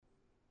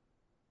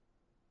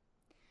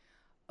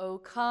O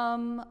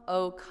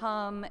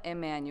come,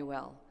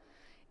 Emmanuel.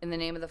 In the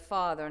name of the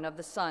Father, and of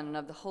the Son, and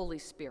of the Holy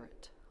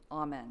Spirit.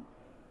 Amen.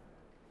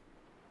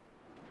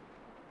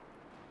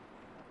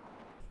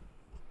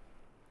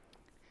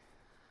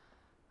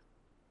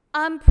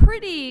 I'm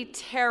pretty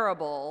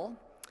terrible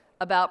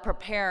about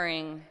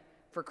preparing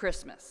for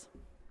Christmas.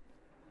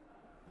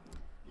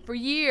 For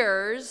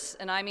years,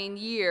 and I mean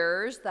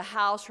years, the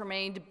house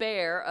remained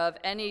bare of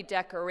any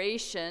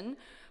decoration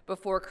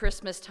before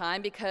Christmas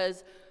time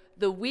because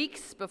the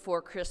weeks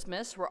before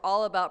Christmas were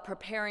all about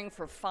preparing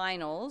for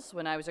finals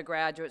when I was a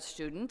graduate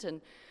student,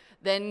 and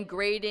then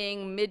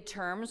grading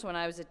midterms when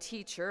I was a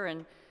teacher,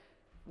 and,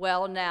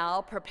 well,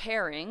 now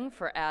preparing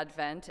for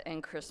Advent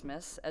and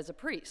Christmas as a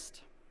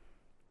priest.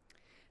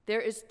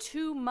 There is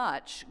too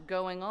much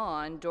going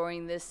on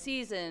during this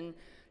season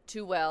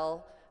to,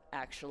 well,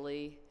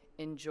 actually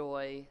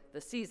enjoy the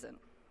season.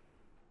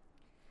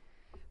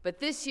 But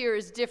this year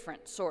is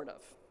different, sort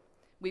of.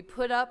 We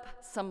put up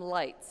some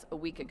lights a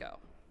week ago.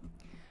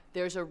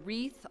 There's a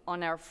wreath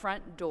on our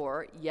front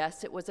door.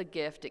 Yes, it was a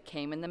gift. It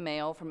came in the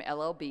mail from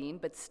LL Bean,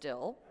 but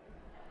still.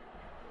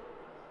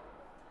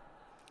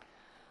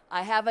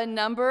 I have a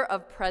number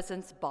of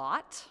presents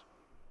bought,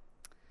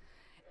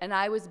 and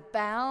I was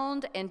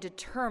bound and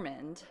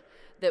determined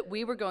that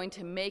we were going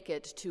to make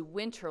it to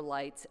winter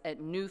lights at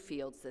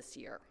Newfields this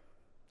year.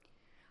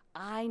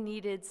 I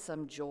needed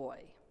some joy,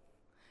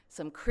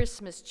 some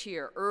Christmas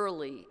cheer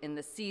early in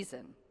the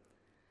season.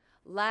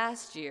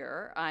 Last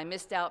year, I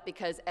missed out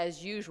because,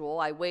 as usual,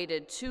 I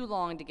waited too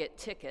long to get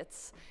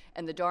tickets,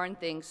 and the darn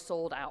thing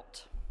sold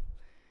out.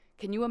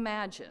 Can you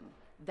imagine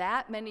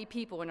that many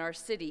people in our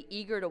city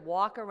eager to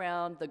walk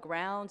around the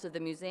grounds of the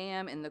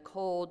museum in the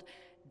cold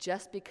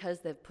just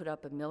because they've put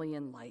up 1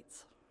 million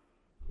lights?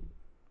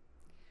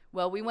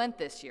 Well, we went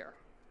this year,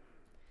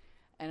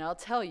 and I'll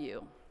tell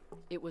you,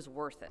 it was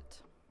worth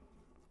it.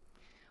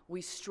 We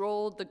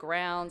strolled the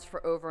grounds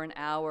for over an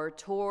hour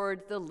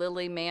toward the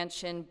Lilly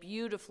Mansion,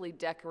 beautifully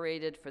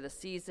decorated for the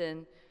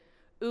season,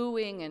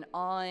 oohing and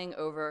awing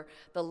over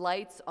the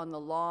lights on the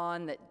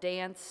lawn that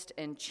danced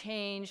and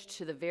changed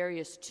to the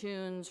various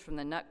tunes from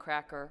the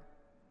Nutcracker.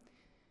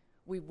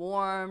 We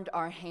warmed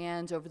our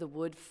hands over the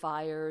wood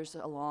fires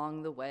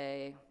along the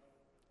way.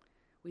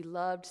 We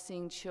loved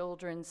seeing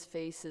children's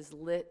faces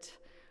lit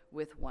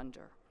with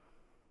wonder.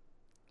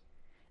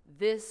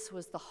 This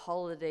was the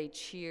holiday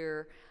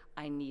cheer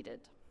I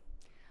needed.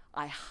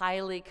 I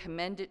highly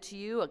commend it to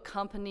you,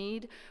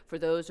 accompanied, for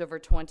those over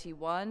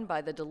 21, by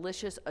the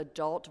delicious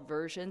adult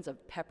versions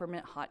of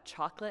peppermint hot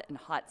chocolate and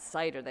hot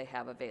cider they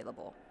have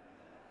available.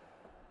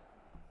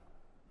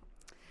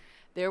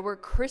 There were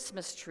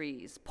Christmas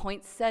trees,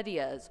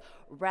 poinsettias,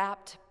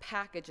 wrapped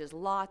packages,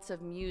 lots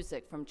of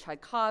music from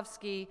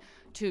Tchaikovsky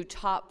to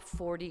top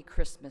 40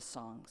 Christmas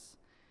songs.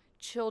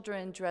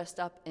 Children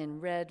dressed up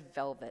in red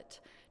velvet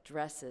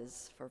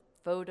dresses for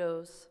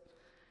photos.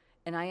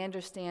 And I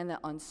understand that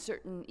on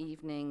certain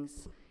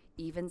evenings,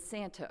 even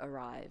Santa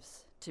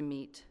arrives to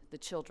meet the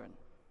children.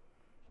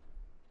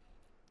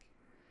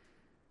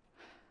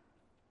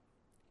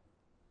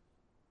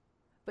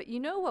 But you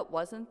know what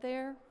wasn't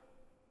there?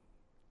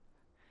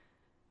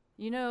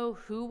 You know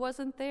who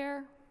wasn't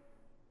there?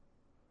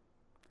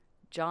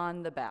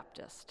 John the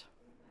Baptist.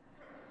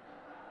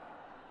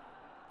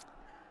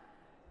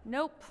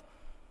 Nope.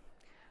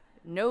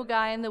 No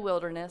guy in the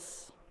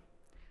wilderness.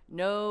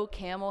 No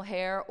camel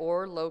hair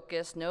or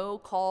locust, no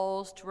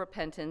calls to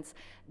repentance,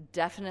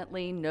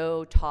 definitely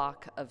no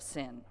talk of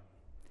sin.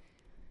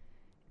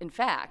 In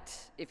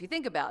fact, if you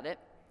think about it,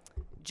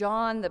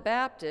 John the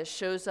Baptist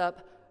shows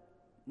up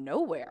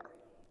nowhere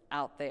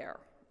out there,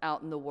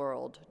 out in the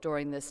world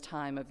during this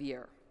time of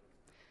year.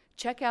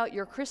 Check out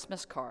your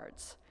Christmas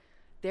cards.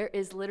 There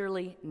is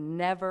literally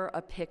never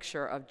a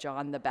picture of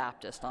John the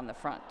Baptist on the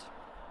front.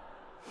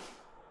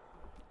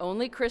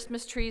 Only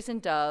Christmas trees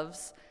and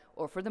doves,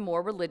 or for the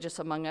more religious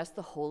among us,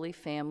 the Holy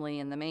Family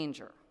in the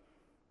manger.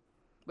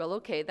 Well,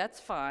 okay,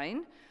 that's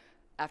fine.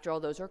 After all,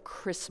 those are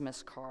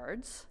Christmas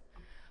cards.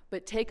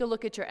 But take a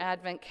look at your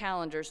Advent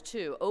calendars,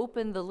 too.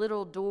 Open the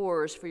little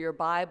doors for your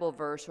Bible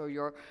verse or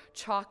your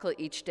chocolate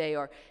each day,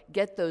 or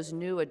get those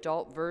new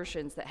adult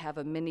versions that have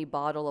a mini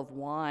bottle of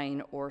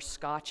wine or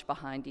scotch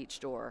behind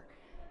each door.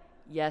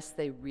 Yes,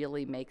 they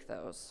really make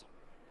those.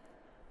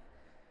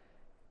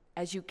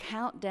 As you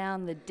count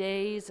down the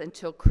days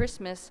until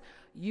Christmas,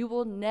 you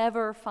will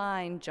never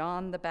find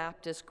John the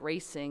Baptist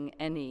gracing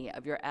any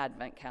of your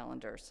Advent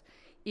calendars,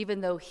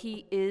 even though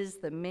he is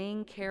the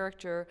main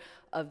character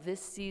of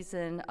this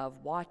season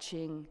of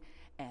watching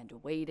and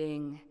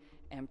waiting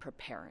and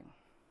preparing.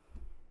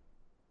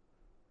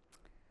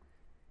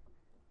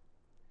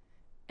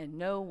 And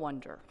no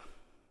wonder.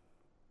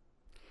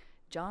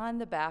 John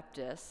the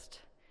Baptist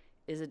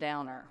is a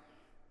downer.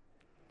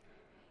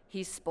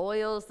 He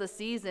spoils the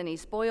season, he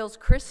spoils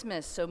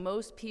Christmas, so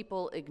most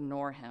people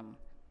ignore him.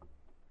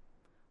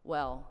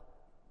 Well,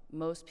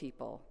 most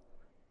people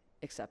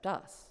except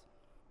us,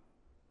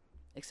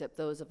 except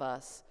those of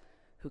us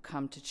who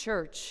come to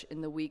church in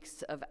the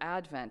weeks of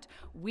Advent.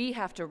 We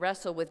have to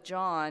wrestle with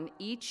John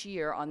each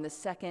year on the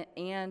second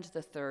and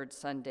the third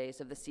Sundays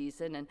of the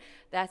season, and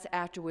that's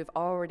after we've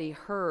already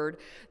heard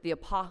the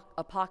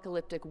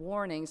apocalyptic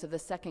warnings of the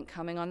second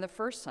coming on the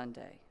first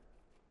Sunday.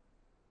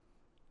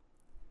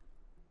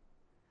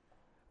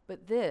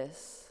 But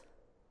this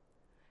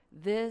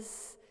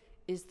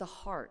is the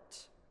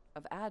heart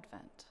of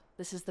Advent.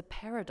 This is the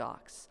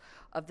paradox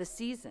of the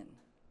season.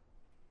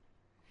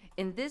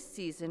 In this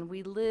season,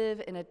 we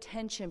live in a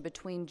tension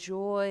between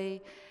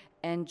joy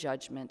and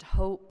judgment,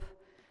 hope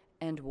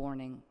and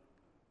warning.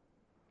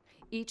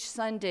 Each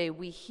Sunday,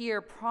 we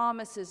hear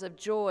promises of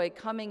joy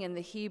coming in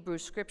the Hebrew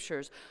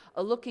Scriptures,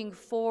 a looking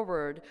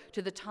forward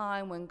to the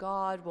time when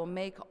God will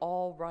make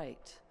all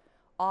right,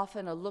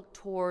 often a look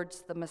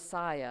towards the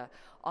Messiah,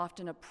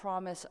 often a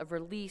promise of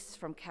release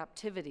from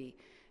captivity,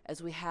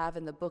 as we have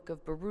in the book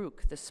of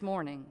Baruch this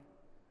morning.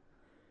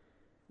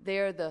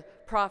 There, the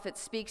prophet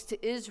speaks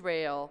to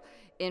Israel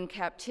in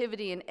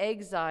captivity and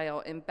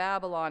exile in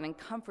Babylon and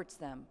comforts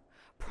them,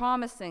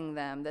 promising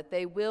them that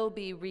they will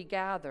be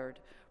regathered,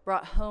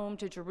 brought home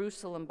to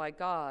Jerusalem by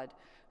God,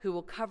 who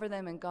will cover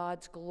them in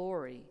God's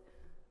glory,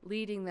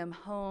 leading them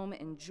home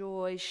in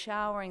joy,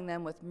 showering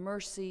them with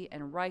mercy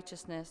and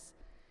righteousness.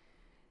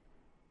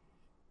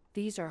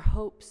 These are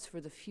hopes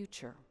for the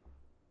future,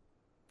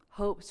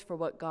 hopes for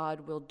what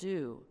God will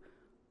do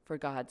for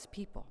God's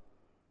people.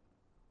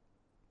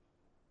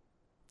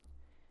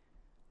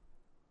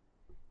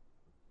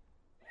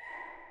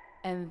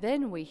 And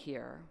then we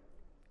hear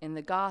in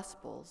the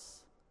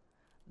Gospels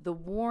the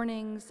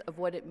warnings of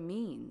what it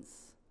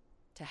means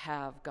to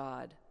have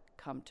God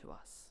come to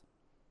us.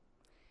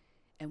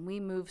 And we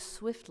move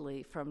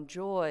swiftly from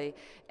joy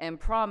and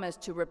promise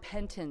to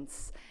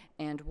repentance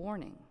and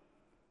warning.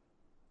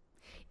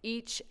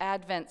 Each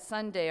Advent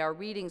Sunday, our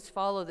readings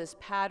follow this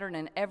pattern,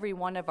 and every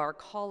one of our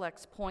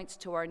collects points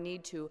to our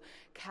need to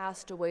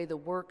cast away the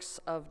works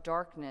of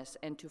darkness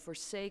and to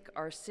forsake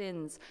our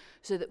sins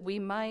so that we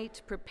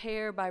might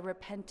prepare by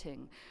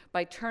repenting,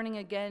 by turning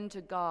again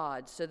to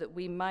God, so that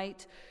we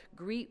might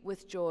greet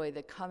with joy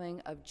the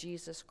coming of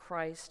Jesus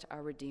Christ,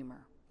 our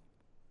Redeemer.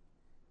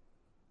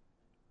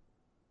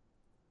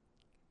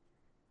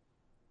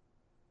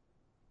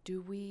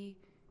 Do we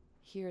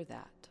hear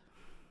that?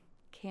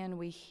 Can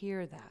we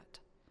hear that?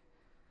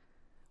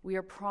 We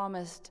are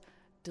promised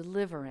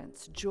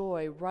deliverance,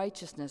 joy,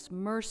 righteousness,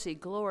 mercy,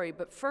 glory,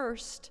 but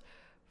first,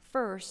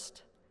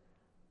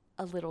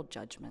 a little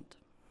judgment,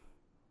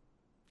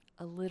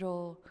 a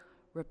little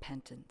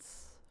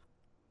repentance,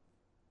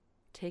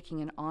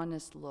 taking an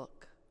honest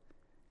look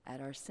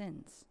at our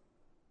sins.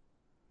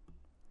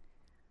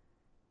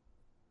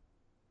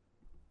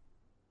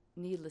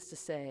 Needless to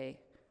say,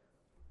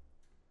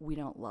 we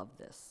don't love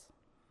this.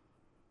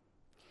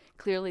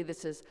 Clearly,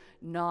 this is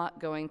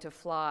not going to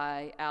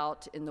fly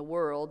out in the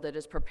world that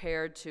is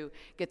prepared to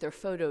get their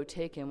photo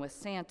taken with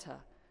Santa.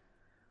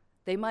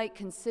 They might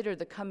consider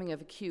the coming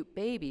of a cute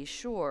baby,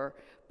 sure,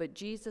 but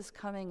Jesus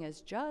coming as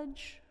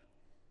judge?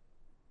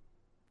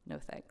 No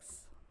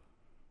thanks.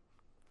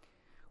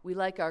 We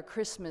like our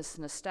Christmas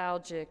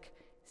nostalgic,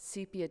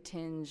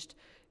 sepia-tinged,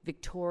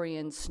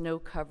 Victorian,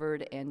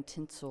 snow-covered, and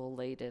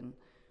tinsel-laden.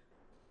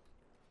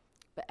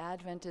 But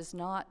Advent is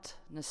not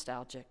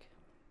nostalgic.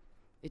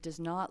 It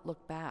does not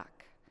look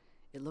back.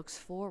 It looks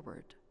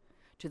forward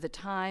to the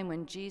time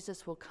when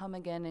Jesus will come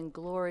again in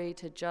glory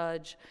to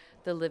judge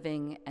the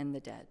living and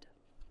the dead.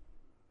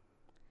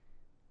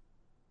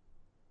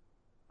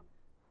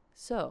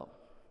 So,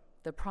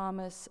 the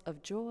promise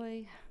of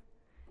joy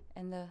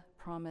and the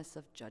promise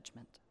of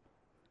judgment,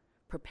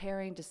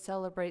 preparing to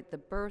celebrate the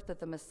birth of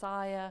the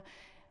Messiah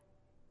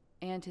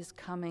and his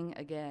coming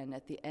again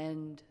at the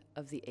end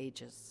of the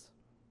ages.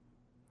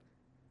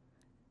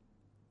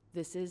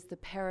 This is the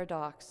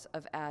paradox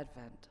of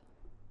Advent.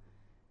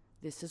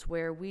 This is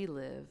where we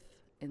live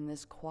in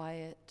this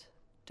quiet,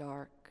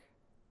 dark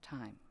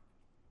time.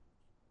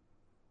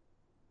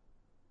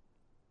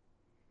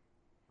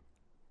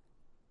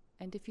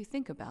 And if you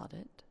think about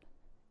it,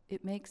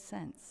 it makes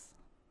sense.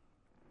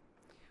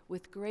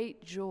 With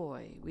great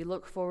joy, we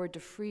look forward to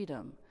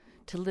freedom,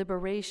 to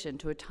liberation,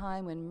 to a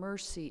time when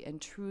mercy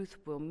and truth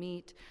will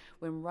meet,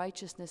 when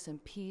righteousness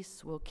and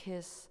peace will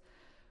kiss.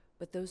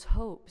 But those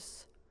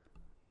hopes,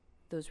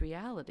 those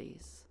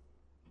realities,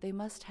 they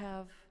must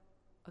have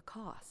a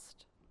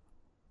cost.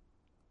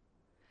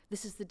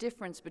 This is the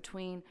difference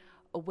between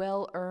a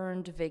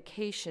well-earned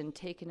vacation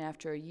taken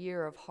after a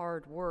year of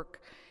hard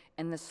work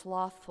and the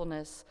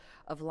slothfulness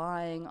of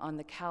lying on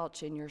the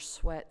couch in your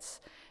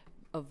sweats,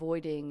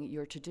 avoiding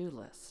your to-do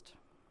list.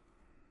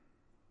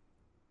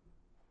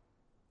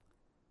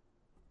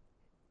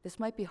 This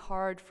might be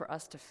hard for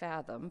us to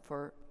fathom,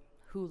 for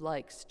who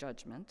likes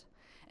judgment?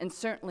 And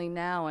certainly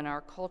now in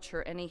our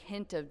culture, any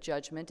hint of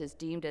judgment is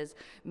deemed as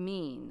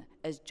mean,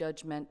 as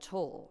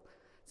judgmental,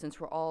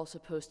 since we're all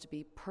supposed to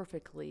be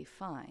perfectly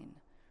fine,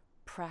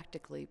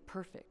 practically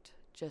perfect,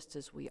 just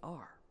as we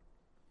are.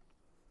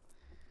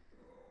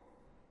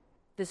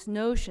 This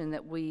notion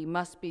that we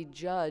must be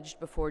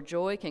judged before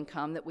joy can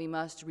come, that we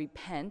must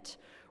repent,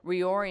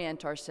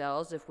 reorient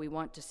ourselves if we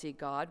want to see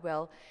God,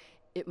 well,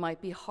 it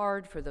might be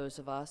hard for those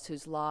of us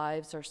whose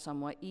lives are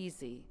somewhat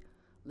easy,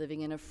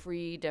 living in a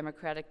free,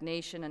 democratic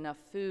nation, enough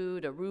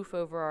food, a roof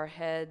over our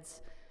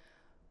heads.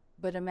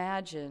 But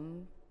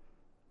imagine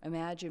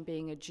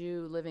being a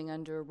Jew living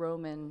under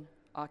Roman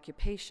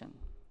occupation.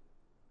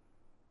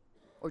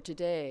 Or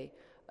today,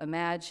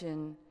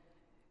 imagine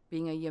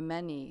being a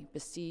Yemeni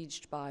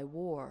besieged by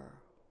war,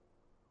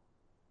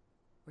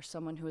 or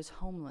someone who is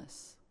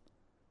homeless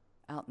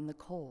out in the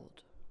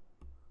cold,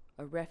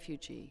 a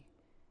refugee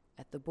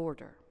at the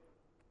border.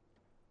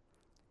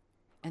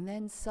 And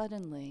then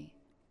suddenly,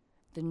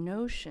 the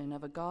notion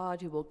of a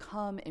God who will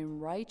come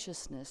in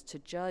righteousness to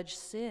judge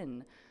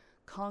sin,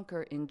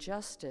 conquer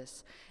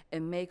injustice,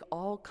 and make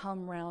all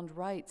come round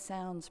right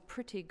sounds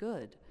pretty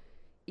good,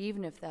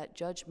 even if that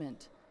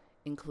judgment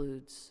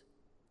includes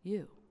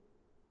you.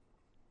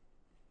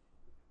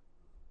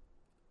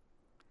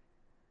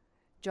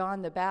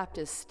 John the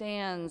Baptist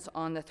stands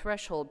on the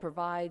threshold,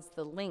 provides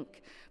the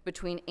link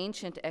between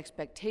ancient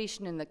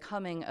expectation and the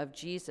coming of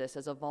Jesus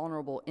as a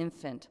vulnerable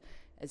infant,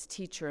 as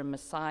teacher and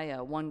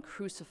Messiah, one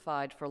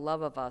crucified for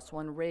love of us,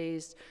 one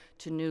raised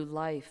to new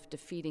life,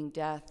 defeating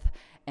death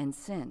and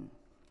sin.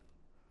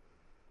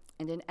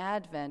 And in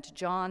Advent,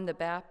 John the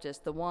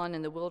Baptist, the one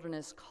in the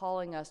wilderness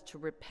calling us to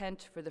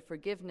repent for the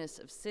forgiveness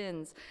of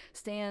sins,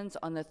 stands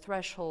on the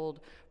threshold,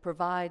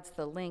 provides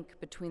the link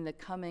between the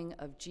coming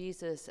of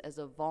Jesus as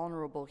a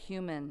vulnerable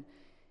human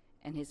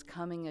and his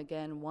coming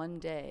again one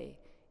day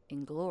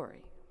in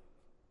glory.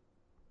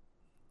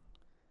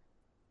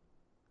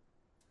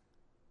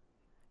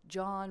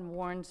 John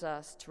warns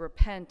us to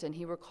repent, and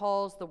he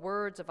recalls the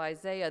words of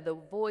Isaiah, the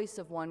voice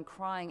of one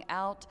crying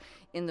out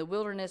in the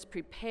wilderness,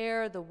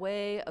 "Prepare the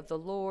way of the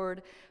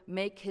Lord,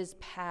 make his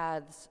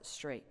paths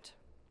straight."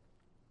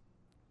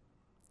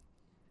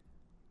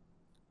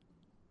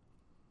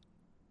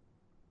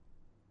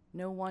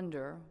 No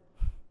wonder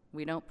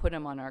we don't put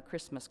him on our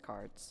Christmas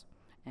cards,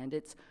 and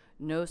it's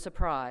no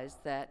surprise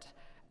that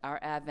our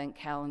Advent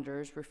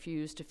calendars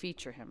refuse to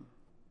feature him.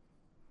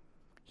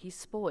 He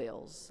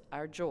spoils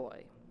our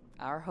joy,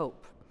 our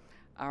hope,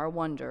 our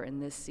wonder in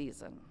this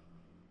season.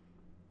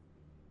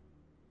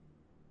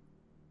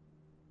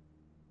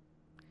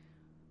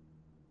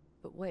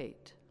 But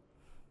wait.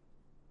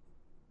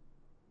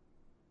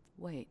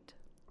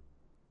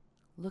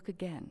 Look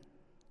again.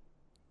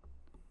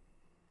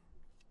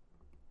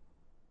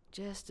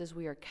 Just as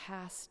we are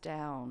cast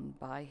down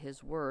by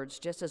his words,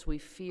 just as we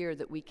fear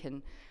that we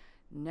can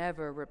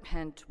never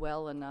repent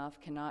well enough,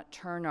 cannot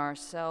turn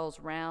ourselves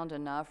round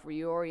enough,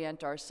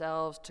 reorient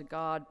ourselves to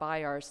God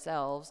by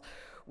ourselves,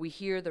 we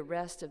hear the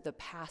rest of the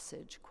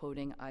passage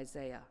quoting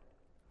Isaiah.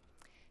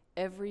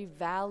 "Every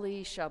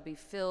valley shall be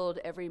filled,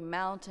 every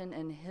mountain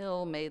and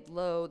hill made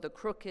low, the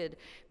crooked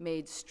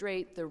made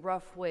straight, the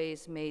rough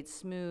ways made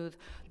smooth.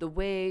 The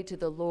way to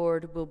the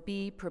Lord will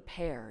be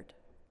prepared."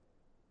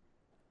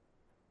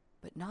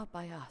 But not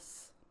by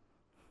us.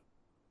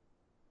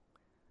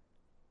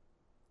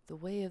 The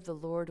way of the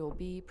Lord will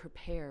be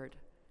prepared,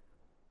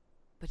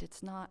 but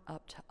it's not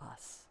up to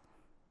us.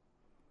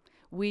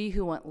 We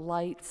who want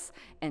lights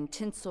and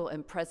tinsel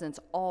and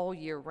presents all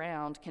year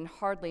round can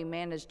hardly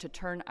manage to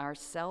turn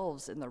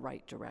ourselves in the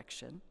right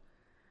direction.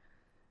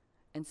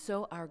 And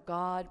so our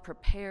God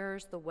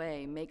prepares the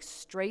way, makes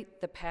straight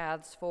the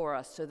paths for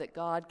us so that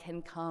God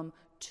can come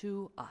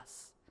to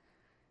us,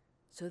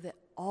 so that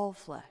all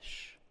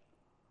flesh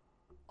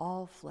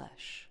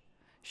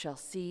shall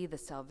see the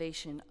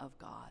salvation of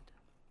God.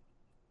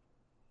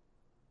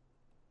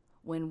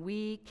 When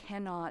we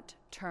cannot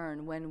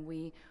turn, when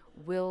we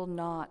will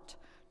not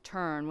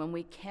turn, when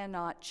we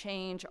cannot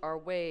change our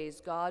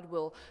ways, God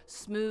will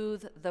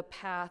smooth the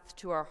path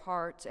to our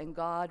hearts, and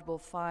God will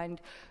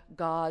find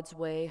God's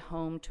way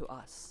home to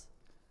us,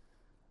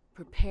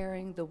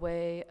 preparing the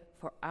way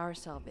for our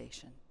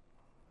salvation,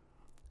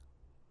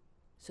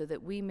 so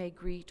that we may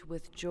greet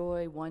with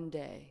joy one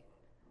day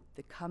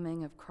the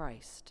coming of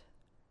Christ,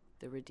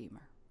 the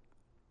Redeemer.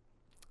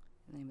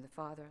 In the name of the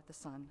Father, the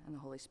Son, and the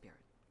Holy Spirit.